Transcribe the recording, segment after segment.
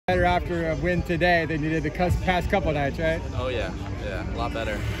Better after a win today than you did the past couple nights, right? Oh yeah, a lot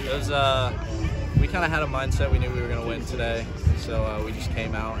better. It was we kind of had a mindset. We knew we were going to win today, so we just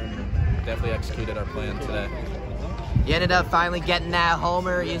came out and definitely executed our plan today. You ended up finally getting that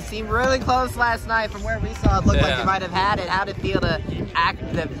homer. You seemed really close last night. From where we saw, it looked like you might have had it. How'd it feel to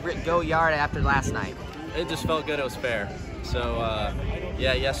go yard after last night? It just felt good. It was fair. So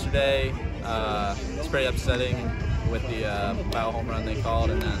yeah, yesterday it's pretty upsetting with the foul home run they called,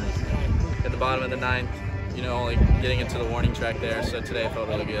 and then at the bottom of the ninth, you know, only getting into the warning track there. So today it felt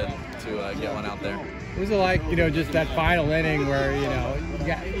really good to get one out there. Was it like, you know, just that final inning where, you know,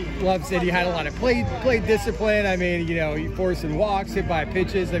 Love said you had a lot of play discipline. I mean, you know, you forced some walks, hit by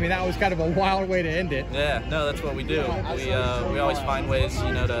pitches. I mean, that was kind of a wild way to end it. Yeah, no, that's what we do. We always find ways,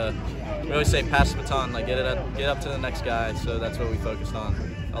 you know, we always say pass the baton, like get up to the next guy. So that's what we focused on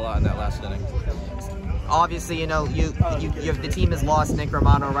a lot in that last inning. Obviously, you know, the team has lost Nick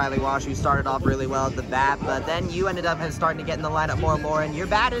Romano, Riley Walsh, who started off really well at the bat, but then you ended up starting to get in the lineup more and more, and your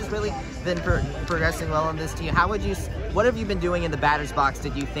batter's really been progressing well on this team. What have you been doing in the batter's box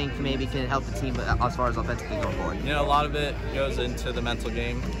that you think maybe can help the team as far as offensively going forward? You know, a lot of it goes into the mental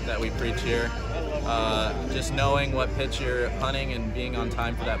game that we preach here. Just knowing what pitch you're hunting and being on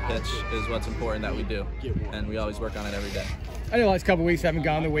time for that pitch is what's important that we do, and we always work on it every day. I know the last couple of weeks haven't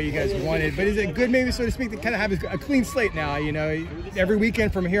gone the way you guys wanted, but is it good, maybe, so to speak, to kind of have a clean slate now? You know, every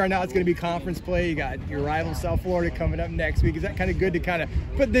weekend from here on out, it's going to be conference play. You got your rival South Florida coming up next week. Is that kind of good to kind of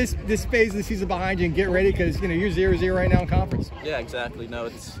put this phase of the season behind you and get ready? Because, you know, you're 0-0 right now in conference. Yeah, exactly. No,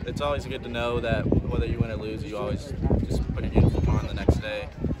 it's always good to know that whether you win or lose, you always just put your uniform on the next day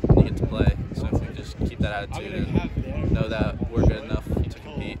and you get to play. So if we just keep that attitude and know that we're good enough to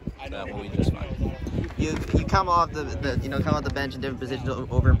compete, that will be just fine. You come off the bench in different positions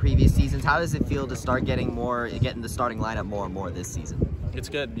over in previous seasons. How does it feel to start getting the starting lineup more and more this season? It's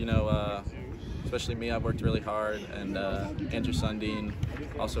good, you know, especially me. I've worked really hard, and Andrew Sundin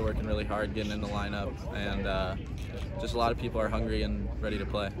also working really hard, getting in the lineup, and just a lot of people are hungry and ready to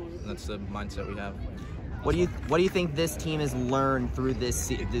play, and that's the mindset we have. What do you think this team has learned through this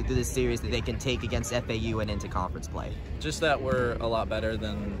series that they can take against FAU and into conference play? Just that we're a lot better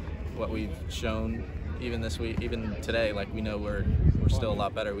than what we've shown. Even this week, even today, like, we know we're still a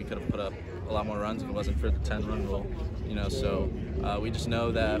lot better. We could have put up a lot more runs if it wasn't for the 10-run rule, you know. So we just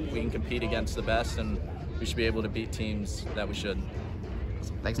know that we can compete against the best, and we should be able to beat teams that we should.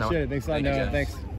 Thanks, Noah. Thanks a lot, Noah. Thanks.